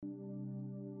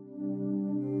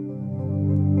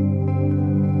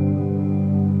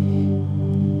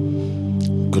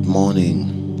Good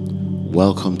morning.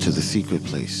 Welcome to the secret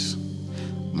place.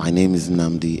 My name is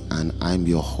Nnamdi and I'm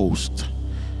your host.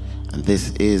 And this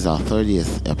is our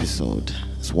 30th episode.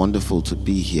 It's wonderful to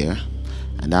be here.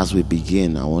 And as we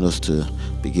begin, I want us to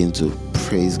begin to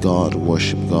praise God,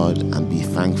 worship God, and be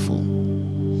thankful.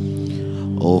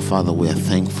 Oh, Father, we are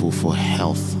thankful for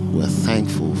health. We're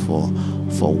thankful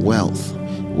for wealth.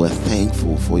 We're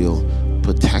thankful for your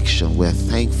protection. We're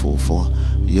thankful for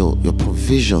your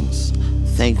provisions.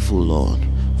 Thankful, Lord,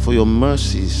 for your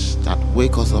mercies that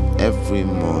wake us up every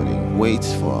morning,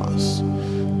 waits for us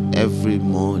every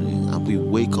morning, and we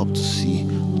wake up to see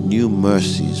new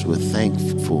mercies. We're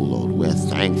thankful, Lord. We're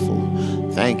thankful.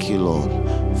 Thank you, Lord,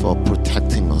 for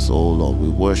protecting us, oh Lord. We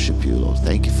worship you, Lord.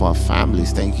 Thank you for our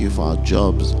families. Thank you for our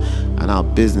jobs and our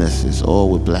businesses. Oh,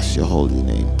 we bless your holy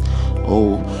name.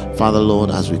 Oh, Father,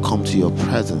 Lord, as we come to your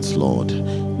presence, Lord,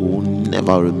 we will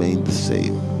never remain the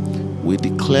same. We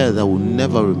declare that we'll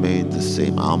never remain the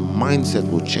same. Our mindset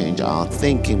will change. Our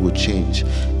thinking will change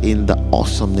in the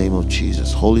awesome name of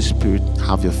Jesus. Holy Spirit,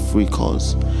 have your free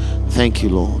cause. Thank you,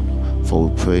 Lord, for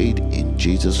we prayed in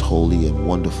Jesus' holy and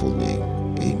wonderful name.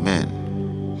 Amen.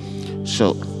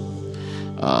 So,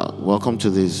 welcome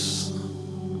to this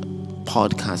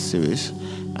podcast series.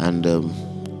 And,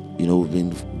 we've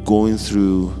been going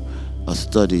through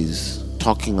studies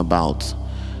talking about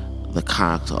the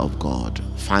character of God,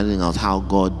 finding out how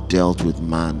God dealt with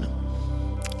man,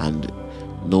 and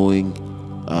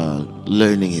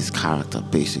learning his character,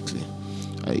 basically.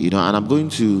 And I'm going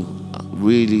to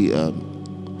really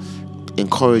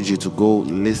encourage you to go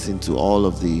listen to all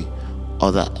of the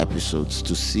other episodes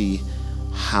to see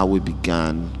how we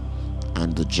began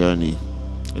and the journey.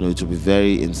 It will be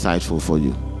very insightful for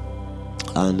you.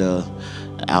 And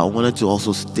I wanted to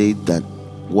also state that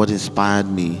what inspired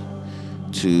me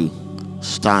to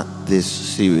start this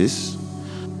series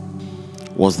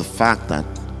was the fact that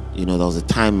there was a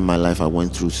time in my life I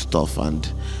went through stuff, and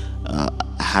I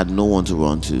had no one to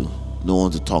run to, no one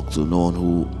to talk to, no one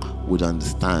who would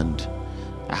understand.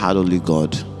 I had only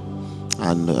God,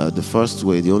 and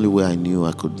the only way I knew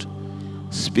I could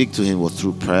speak to him was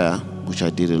through prayer, which I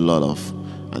did a lot of,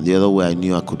 and the other way I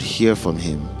knew I could hear from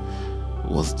him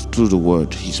was through the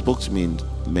word. He spoke to me in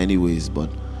many ways, but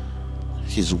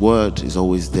his word is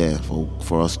always there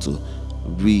for us to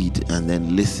read and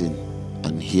then listen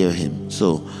and hear him.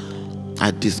 So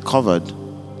I discovered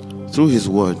through his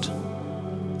word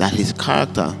that his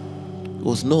character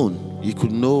was known. You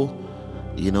could know,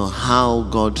 how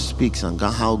God speaks and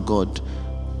how God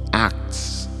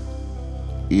acts,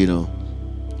 and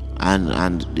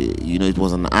it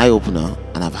was an eye-opener,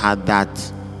 and I've had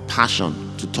that passion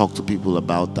to talk to people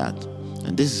about that.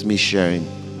 And this is me sharing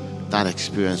that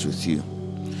experience with you.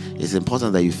 It's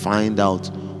important that you find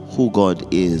out who God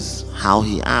is, how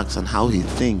he acts, and how he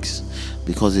thinks,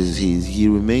 because he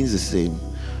remains the same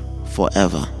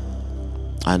forever.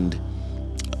 And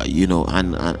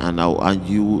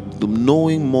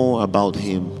knowing more about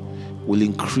him will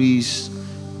increase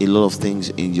a lot of things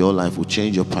in your life, will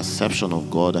change your perception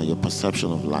of God and your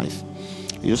perception of life.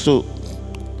 So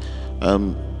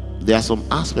there are some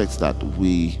aspects that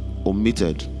we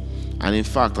omitted, and in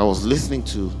fact, I was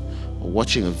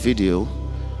watching a video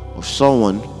of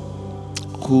someone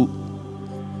who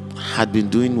had been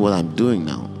doing what I'm doing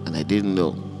now, and I didn't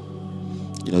know.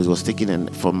 It was taken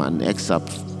from an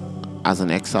excerpt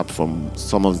from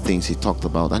some of the things he talked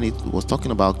about, and he was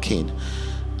talking about Cain.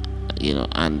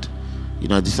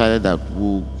 I decided that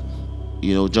we'll,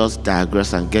 just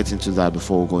digress and get into that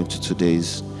before we go into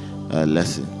today's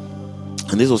lesson.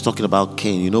 And this was talking about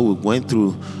Cain. We went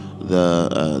through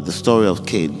the story of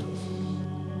Cain,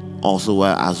 also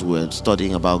as we're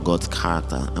studying about God's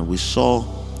character, and we saw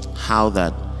how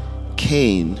that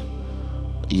Cain,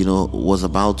 was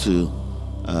about to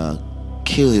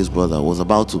kill his brother, was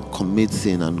about to commit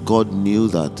sin, and God knew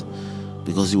that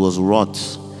because he was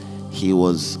wroth. He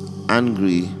was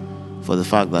angry for the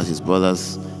fact that his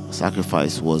brother's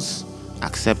sacrifice was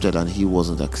accepted and he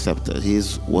wasn't accepted.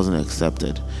 His wasn't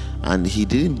accepted, and he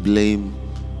didn't blame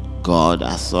God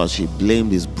as such. He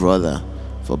blamed his brother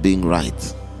for being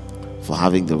right, for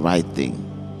having the right thing,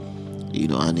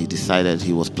 and he decided,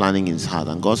 he was planning in his heart,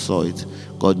 and God saw it.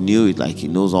 God knew it, like he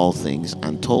knows all things,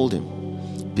 and told him,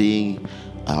 being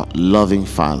a loving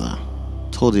father,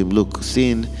 told him, look,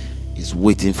 sin is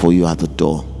waiting for you at the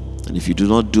door, and if you do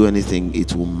not do anything,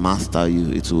 it will master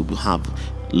you, it will have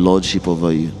lordship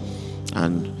over you.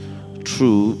 And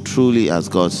truly, as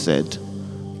God said,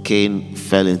 Cain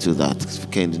fell into that.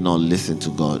 Cain did not listen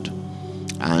to God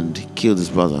and killed his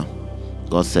brother.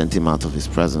 God sent him out of his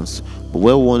presence. But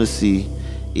what we want to see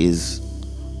is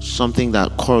something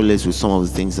that correlates with some of the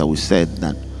things that we said,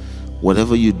 that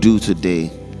whatever you do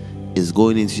today is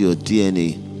going into your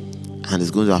DNA and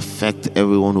is going to affect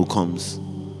everyone who comes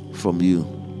from you.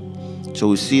 So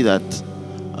we see that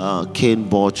Cain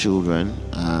bore children,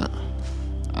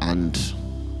 and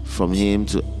from him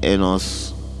to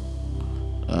Enos,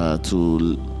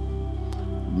 to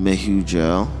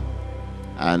Mehujael,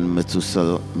 and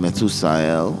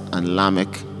Methusael, and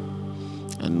Lamech.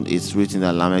 And it's written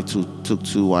that Lamech took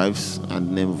two wives, and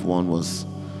the name of one was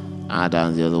Ada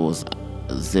and the other was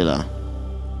Zillah.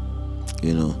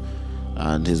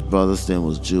 And his brother's name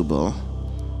was Jubal,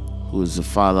 who is the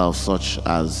father of such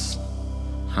as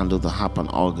handle the harp and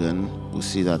organ. We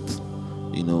see that,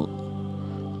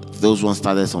 those ones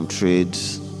started some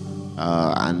trades,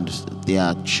 and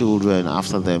their children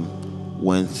after them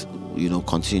went,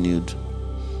 continued.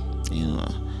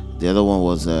 The other one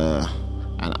was an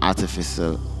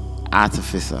artificer,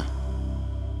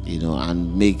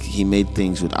 and he made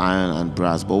things with iron and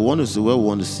brass. But what we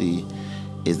want to see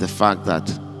is the fact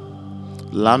that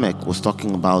Lamech was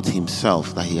talking about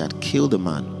himself, that he had killed a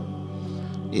man.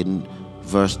 In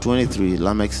verse 23,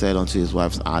 Lamech said unto his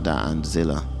wives Ada and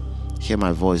Zillah, hear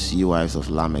my voice, ye wives of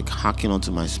Lamech, hearken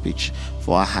unto my speech,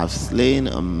 for I have slain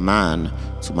a man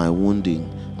to my wounding,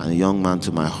 and a young man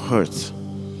to my hurt.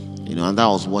 And that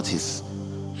was what his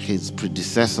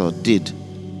predecessor did.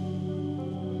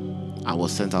 I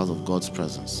was sent out of God's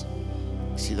presence.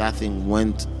 See, that thing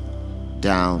went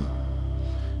down.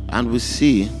 And we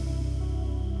see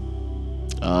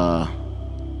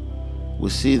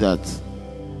that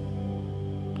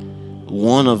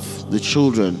one of the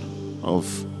children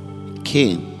of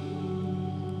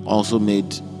Cain also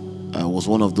was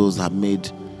one of those that made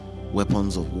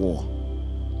weapons of war.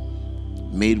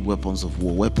 Weapons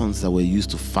that were used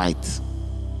to fight.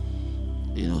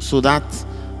 So that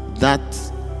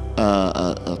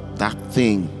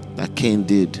thing that Cain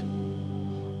did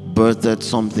birthed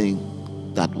something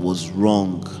that was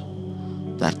wrong,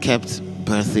 that kept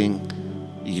birthing,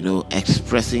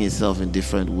 expressing itself in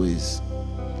different ways.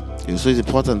 So it's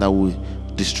important that we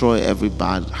destroy every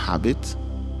bad habit,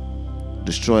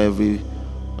 destroy every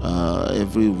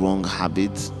wrong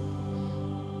habit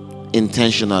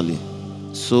intentionally,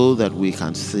 so that we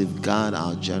can safeguard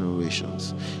our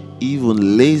generations.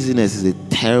 Even laziness is a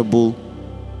terrible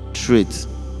trait.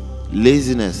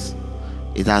 Laziness,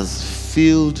 it has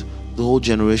filled the whole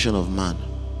generation of man,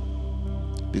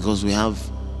 because we have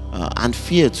and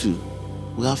fear too.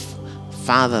 We have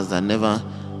fathers that never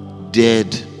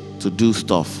dared to do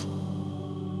stuff,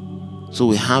 so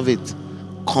we have it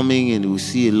coming in. We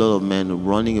see a lot of men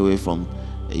running away from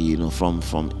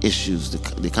from issues.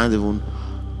 They can't even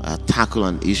tackle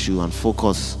an issue and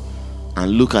focus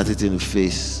and look at it in the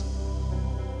face.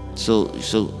 So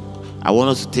I want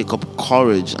us to take up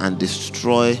courage and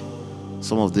destroy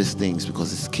some of these things,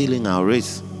 because it's killing our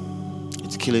race.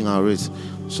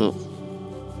 So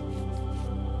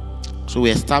we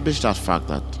established that fact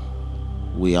that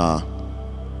we are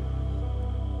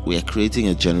creating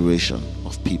a generation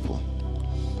of people.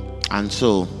 And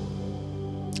so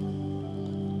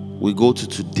we go to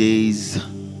today's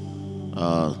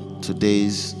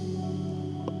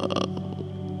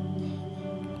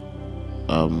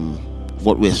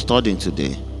what we're studying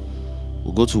today.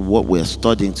 We'll go to what we're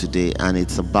studying today, and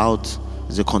it's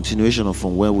a continuation of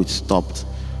from where we stopped.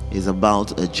 It's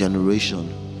about a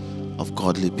generation of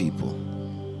godly people.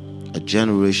 A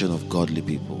generation of godly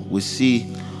people. We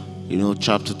see,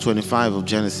 chapter 25 of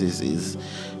Genesis is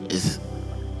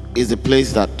a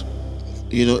place that,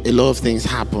 a lot of things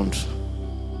happened.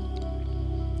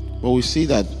 But we see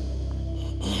that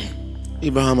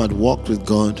Abraham had walked with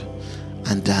God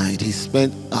and died. He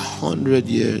spent 100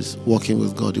 years walking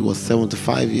with God. It was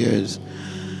 75 years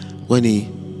when he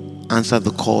answered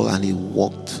the call, and he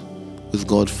walked with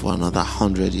God for another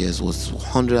 100 years. It was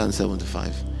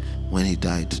 175 when he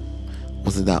died.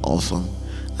 Wasn't that awesome?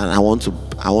 And I want to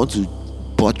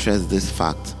buttress this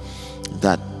fact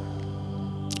that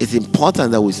it's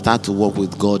important that we start to walk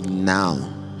with God now.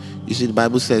 You see, the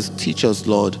Bible says, teach us,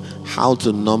 Lord, how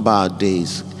to number our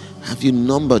days. Have you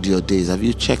numbered your days? Have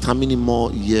you checked how many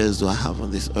more years do I have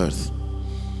on this earth?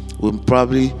 We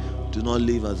probably do not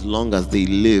live as long as they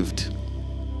lived.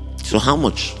 So how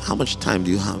much time do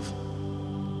you have?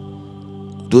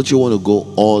 Don't you want to go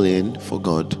all in for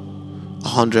God?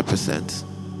 100%.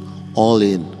 All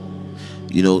in.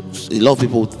 A lot of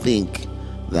people think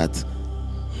that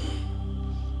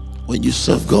when you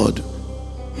serve God,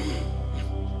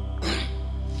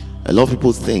 a lot of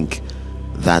people think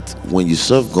that when you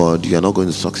serve God, you are not going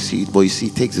to succeed. But you see,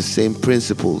 it takes the same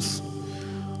principles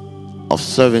of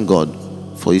serving God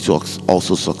for you to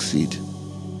also succeed.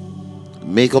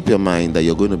 Make up your mind that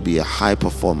you're going to be a high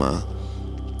performer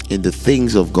in the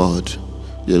things of God.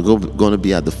 You're going to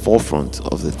be at the forefront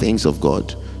of the things of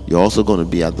God. You're also going to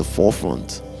be at the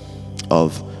forefront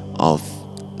of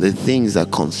the things that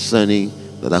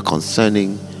are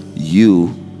concerning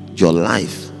you, your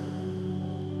life,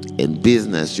 in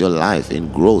business, your life,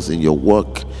 in growth, in your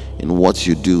work, in what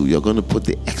you do. You're going to put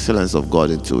the excellence of God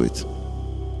into it.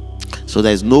 So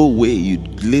there's no way you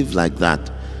live like that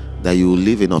you will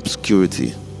live in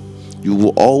obscurity. You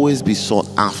will always be sought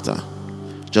after.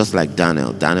 Just like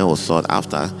Daniel. Daniel was sought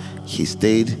after. He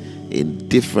stayed in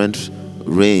different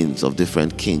reigns of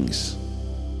different kings.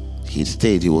 He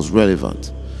was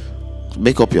relevant.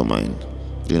 Make up your mind.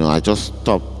 I just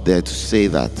stopped there to say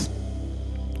that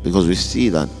because we see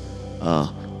that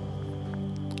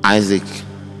Isaac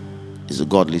is a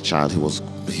godly child.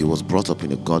 He was brought up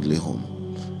in a godly home.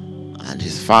 And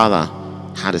his father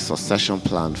had a succession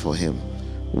plan for him.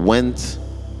 Went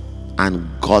and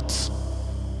got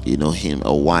him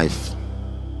a wife.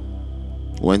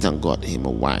 Went and got him a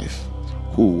wife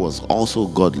who was also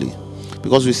godly.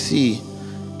 Because we see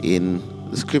in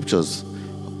the scriptures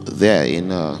there in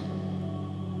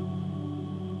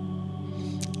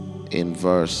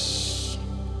verse,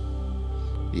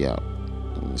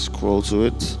 scroll to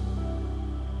it.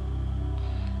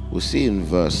 We see in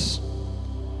verse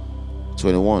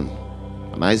 21,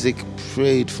 and Isaac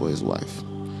prayed for his wife.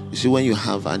 You see, when you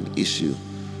have an issue,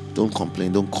 don't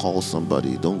complain, don't call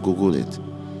somebody, don't Google it.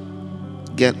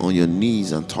 Get on your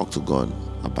knees and talk to God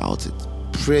about it.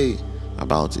 Pray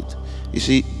about it. You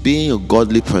see, being a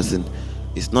godly person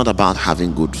is not about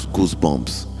having good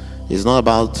goosebumps. It's not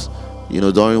about,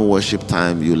 during worship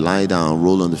time, you lie down,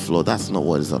 roll on the floor. That's not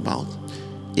what it's about.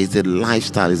 It's a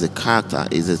lifestyle, it's a character,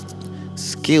 it's a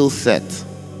skill set,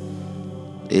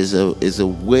 it's a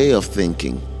way of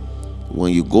thinking.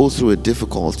 When you go through a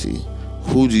difficulty,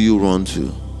 who do you run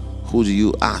to? Who do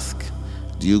you ask?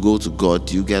 Do you go to God?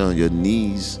 Do you get on your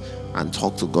knees and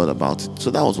talk to God about it?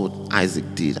 So that was what Isaac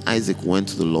did. Isaac went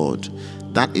to the Lord.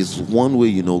 That is one way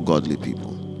you know godly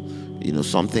people.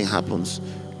 Something happens,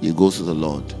 you go to the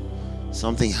Lord.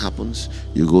 Something happens,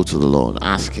 you go to the Lord.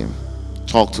 Ask him.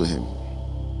 Talk to him.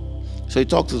 So he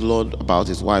talked to the Lord about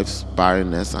his wife's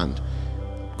barrenness, and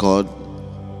the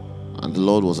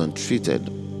Lord was entreated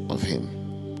of him.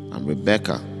 And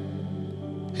Rebekah,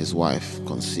 his wife,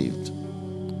 conceived.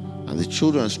 And the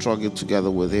children struggled together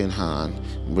within her. And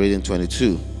I'm reading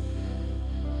 22.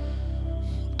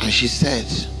 And she said,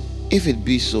 if it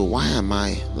be so, why am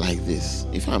I like this?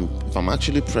 If I'm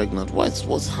actually pregnant,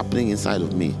 what's happening inside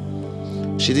of me?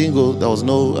 She didn't go, there was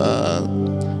no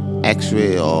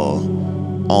x-ray or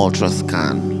ultra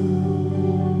scan.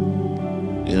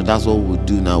 That's what we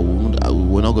do now.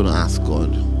 We're not going to ask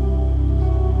God.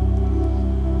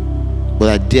 But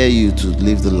I dare you to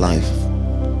live the life.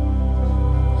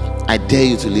 I dare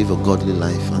you to live a godly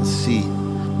life and see,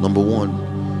 number one,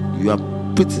 you are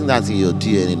putting that in your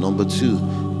DNA. Number two,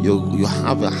 you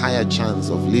have a higher chance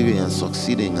of living and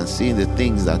succeeding and seeing the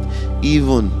things that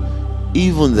even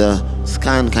the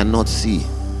scan cannot see.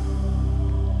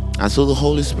 And so the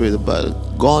Holy Spirit,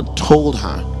 God told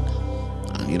her,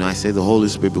 and I say the Holy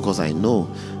Spirit because I know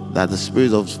that the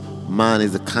spirit of man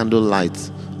is the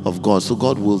candlelight of God. So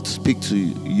God will speak to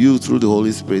you through the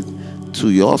Holy Spirit to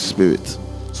your spirit.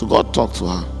 So God talked to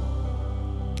her.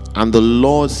 And the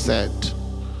Lord said,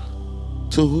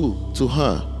 to who? To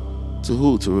her. To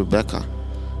who? To Rebekah.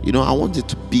 I want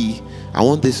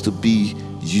this to be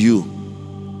you.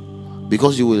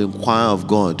 Because you will inquire of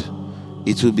God,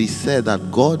 it will be said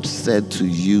that God said to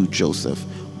you, Joseph.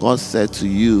 God said to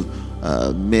you,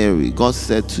 Mary. God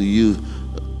said to you,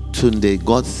 Tunde.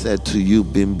 God said to you,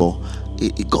 Bimbo.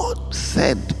 God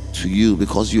said to you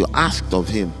because you asked of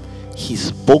him. He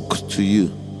spoke to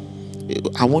you.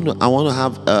 I want to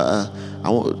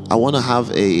have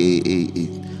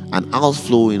an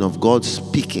outflowing of God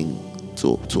speaking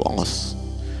to us.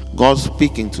 God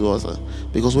speaking to us,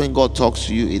 because when God talks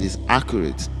to you, it is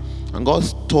accurate. And God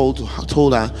told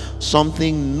her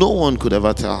something no one could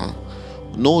ever tell her.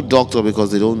 No doctor, because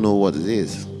they don't know what it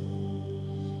is.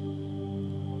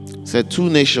 Said 2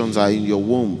 nations are in your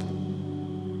womb,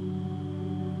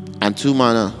 and 2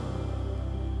 manner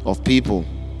of people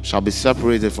shall be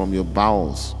separated from your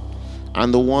bowels,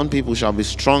 and the one people shall be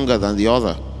stronger than the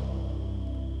other,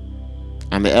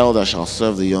 and the elder shall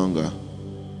serve the younger.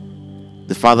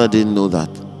 The father didn't know that.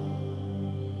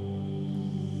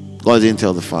 God didn't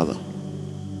tell the father.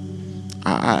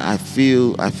 I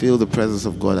feel the presence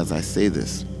of God as I say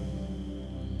this.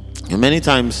 And many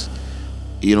times,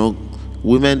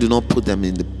 women do not put them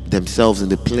in themselves in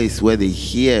the place where they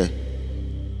hear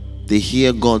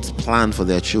God's plan for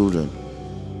their children.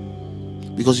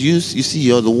 Because you see,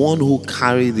 you're the one who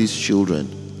carry these children.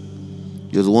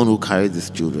 You're the one who carried these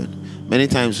children. Many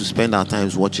times we spend our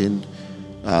times watching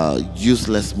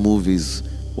useless movies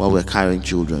while we're carrying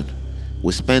children.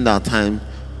 We spend our time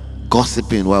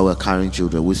gossiping while we're carrying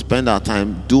children. We spend our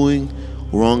time doing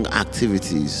wrong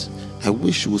activities. I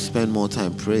wish we would spend more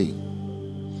time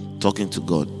praying, talking to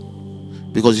God.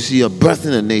 Because you see, you're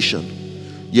birthing a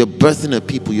nation. You're birthing a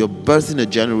people. You're birthing a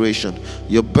generation.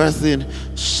 You're birthing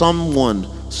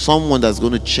someone that's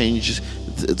going to change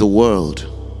the world.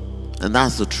 And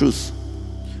that's the truth.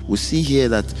 We see here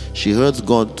that she heard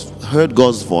God's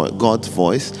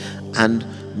voice and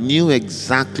knew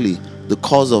exactly the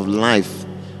cause of life.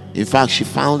 In fact, she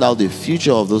found out the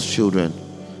future of those children.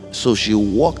 So she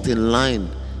walked in line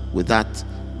with that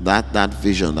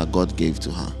vision that God gave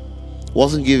to her.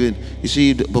 Wasn't given, you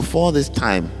see, before the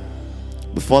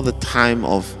time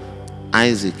of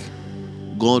Isaac,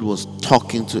 God was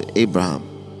talking to Abraham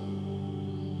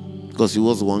because he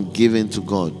was the one given to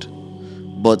God.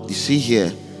 But you see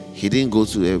here, he didn't go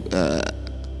to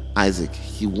Isaac.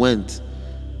 He went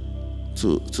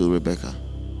to Rebekah.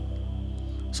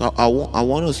 So I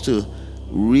want us to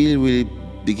really, really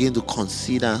begin to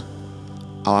consider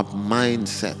our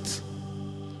mindset.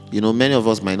 You know, many of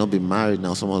us might not be married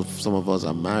now. Some of us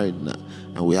are married now,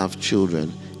 and we have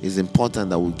children. It's important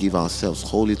that we give ourselves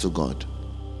wholly to God,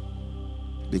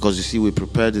 because you see, we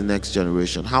prepare the next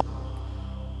generation. How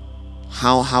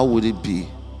would it be?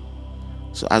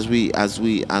 So as we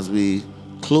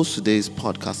close today's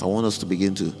podcast, I want us to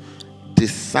begin to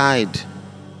decide.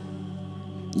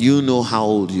 You know how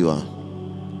old you are.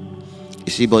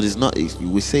 You see, but it's not.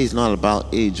 We say it's not about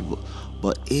age,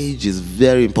 but age is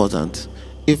very important.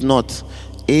 If not,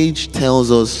 age tells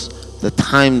us the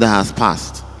time that has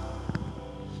passed.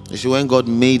 You see, when God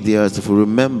made the earth, if we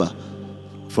remember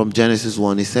from Genesis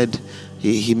 1, he said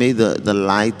he made the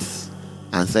lights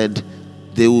and said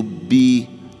they will be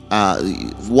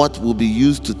what will be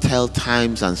used to tell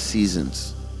times and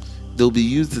seasons. They'll be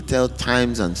used to tell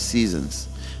times and seasons.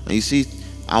 And you see,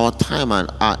 our time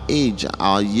and our age,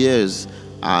 our years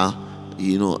are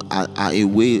a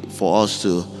way for us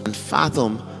to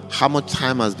fathom how much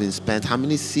time has been spent, how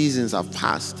many seasons have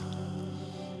passed.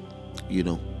 You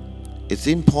know, it's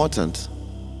important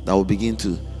that we begin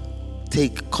to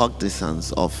take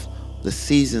cognizance of the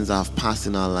seasons that have passed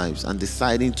in our lives and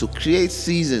deciding to create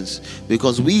seasons,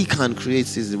 because we can create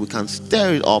seasons. We can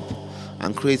stir it up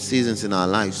and create seasons in our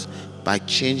lives by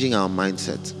changing our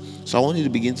mindset. So I want you to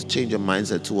begin to change your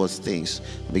mindset towards things.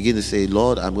 Begin to say,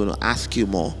 Lord, I'm going to ask you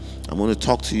more. I'm going to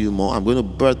talk to you more. I'm going to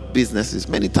birth businesses.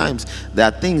 Many times there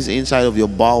are things inside of your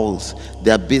bowels.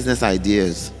 There are business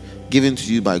ideas given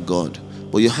to you by God.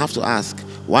 But you have to ask,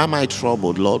 why am I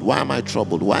troubled, Lord? Why am I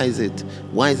troubled? Why is it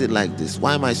like this?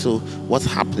 Why am I so? What's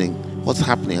happening?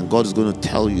 And God is going to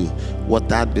tell you what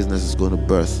that business is going to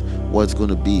birth, what it's going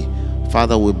to be.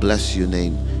 Father, we bless your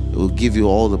name. We'll give you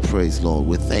all the praise, Lord.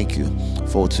 We thank you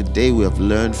for today. We have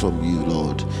learned from you,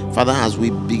 Lord. Father, as we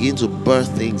begin to birth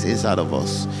things inside of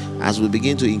us, as we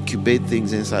begin to incubate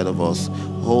things inside of us,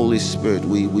 Holy Spirit,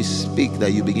 we speak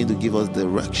that you begin to give us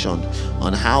direction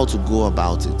on how to go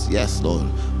about it. Yes, Lord.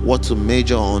 What to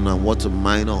major on and what to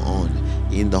minor on.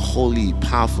 In the holy,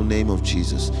 powerful name of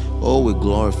Jesus. Oh, we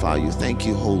glorify you. Thank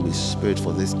you, Holy Spirit,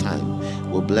 for this time.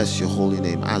 We'll bless your holy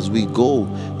name. As we go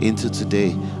into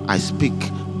today, I speak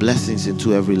blessings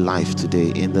into every life today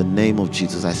in the name of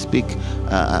Jesus. I speak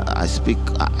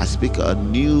a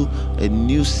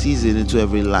new season into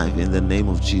every life in the name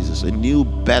of Jesus. A new,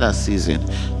 better season,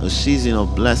 a season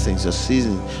of blessings, a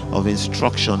season of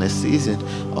instruction, a season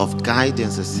of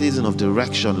guidance, a season of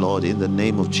direction, Lord, in the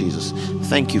name of Jesus.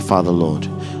 Thank you, Father, Lord,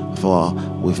 for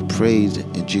we've prayed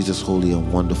in Jesus' holy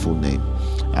and wonderful name.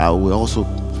 We also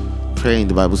praying,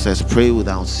 the Bible says, pray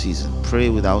without ceasing. Pray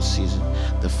without ceasing.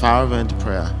 The fervent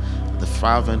prayer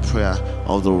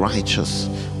of the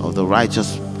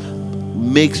righteous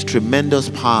makes tremendous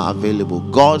power available.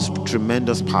 God's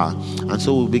tremendous power. And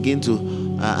so we begin to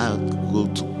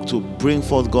bring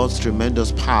forth God's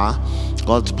tremendous power,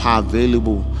 God's power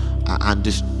available, and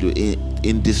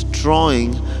in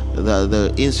destroying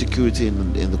the insecurity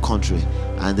in the country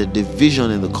and the division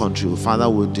in the country. Father,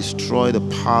 will destroy the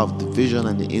power of division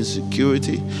and the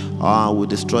insecurity. Will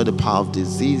destroy the power of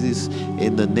diseases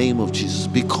in the name of Jesus,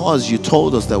 because you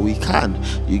told us that we can.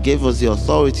 You gave us the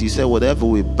authority. You said whatever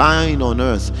we bind on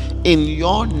earth in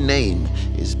your name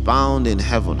is bound in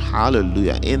heaven.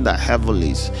 Hallelujah. In the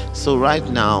heavenlies. So right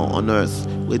now on earth,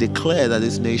 we declare that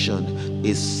this nation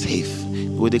is safe.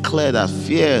 We declare that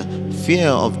fear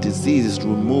of disease is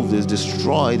removed, is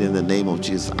destroyed in the name of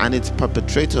Jesus, and its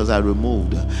perpetrators are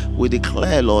removed. We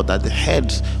declare, Lord, that the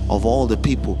heads of all the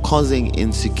people causing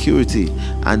insecurity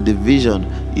and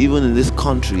division, even in this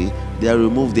country, they are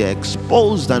removed, they are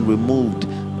exposed and removed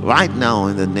right now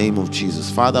in the name of Jesus.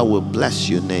 Father, we'll bless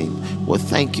your name. We'll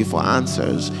thank you for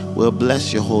answers. We'll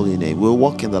bless your holy name. We'll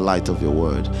walk in the light of your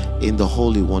word in the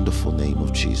holy, wonderful name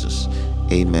of Jesus.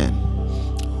 Amen.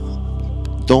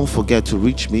 Don't forget to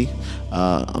reach me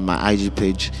on my IG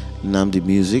page, Nnamdi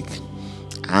Music,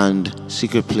 and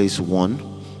Secret Place 1.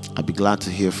 I'd be glad to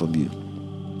hear from you.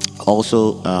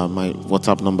 Also, my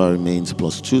WhatsApp number remains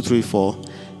 +234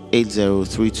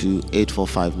 8032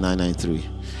 845 993.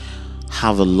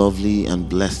 Have a lovely and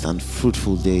blessed and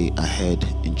fruitful day ahead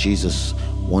in Jesus'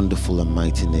 wonderful and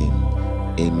mighty name.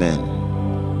 Amen.